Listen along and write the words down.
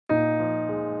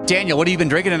Daniel, what have you been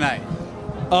drinking tonight?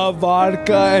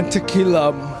 Vodka and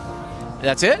tequila.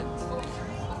 That's it?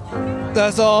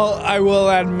 That's all I will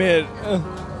admit.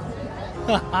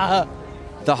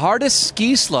 The hardest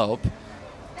ski slope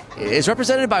is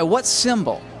represented by what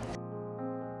symbol?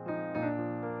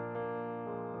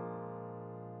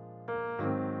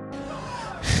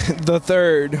 The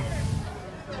third.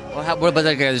 Well, but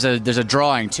there's a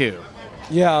drawing too.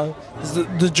 Yeah.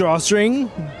 The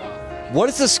drawstring. What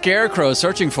is the scarecrow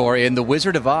searching for in The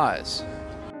Wizard of Oz?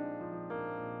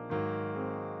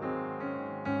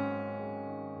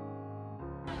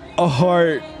 A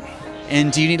heart.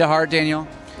 And do you need a heart, Daniel?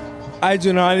 I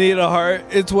do not need a heart.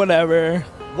 It's whatever.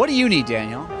 What do you need,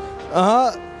 Daniel?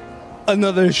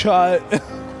 Another shot.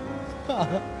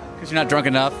 Because you're not drunk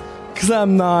enough? Because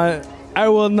I'm not. I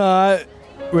will not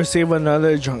receive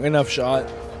another drunk enough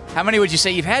shot. How many would you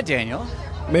say you've had, Daniel?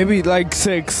 Maybe like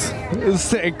six,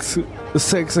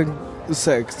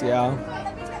 yeah.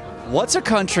 What's a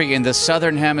country in the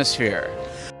southern hemisphere?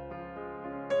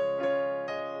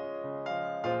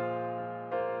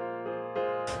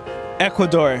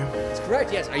 Ecuador. That's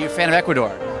correct, yes. Are you a fan of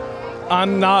Ecuador?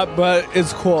 I'm not, but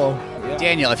it's cool.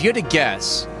 Daniel, if you had to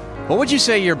guess, what would you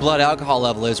say your blood alcohol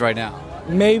level is right now?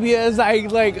 Maybe it's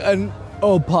like an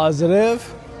O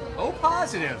positive. O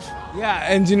positive? Yeah,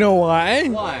 and do you know why?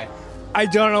 Why? I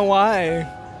don't know why.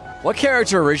 What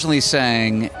character originally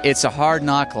sang "It's a Hard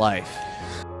Knock Life"?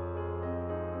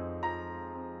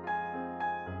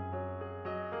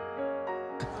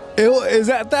 Is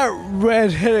that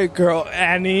red-headed girl,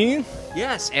 Annie?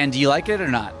 Yes, and do you like it or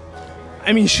not?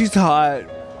 I mean, she's hot.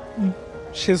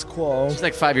 She's cool. She's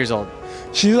like 5 years old.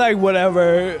 She's like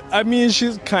whatever. I mean,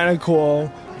 she's kind of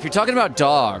cool. If you're talking about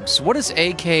dogs, what does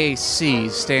AKC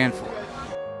stand for?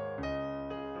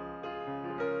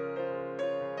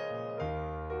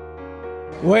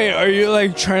 Wait, are you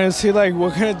like trying to see like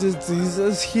what kind of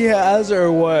diseases he has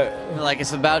or what? Like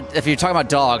it's about, if you're talking about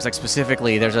dogs, like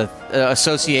specifically, there's a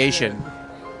association.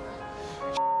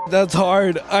 That's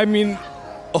hard. I mean,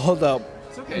 hold up.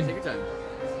 It's okay, take your time.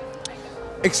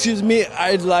 Excuse me,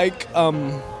 I'd like a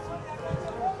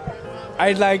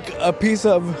piece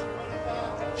of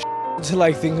to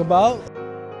like think about.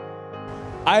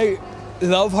 I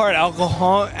love hard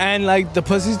alcohol and like the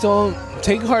pussies don't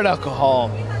take hard alcohol.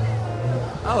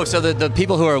 Oh, so the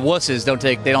people who are wusses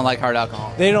they don't like hard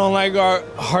alcohol. They don't like our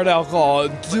hard alcohol.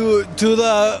 Do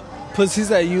the pussies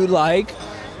that you like,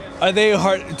 are they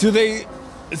hard? Do they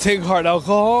take hard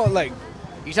alcohol? Like,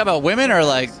 You talking about women or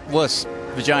like wuss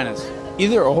vaginas?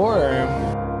 either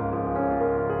or.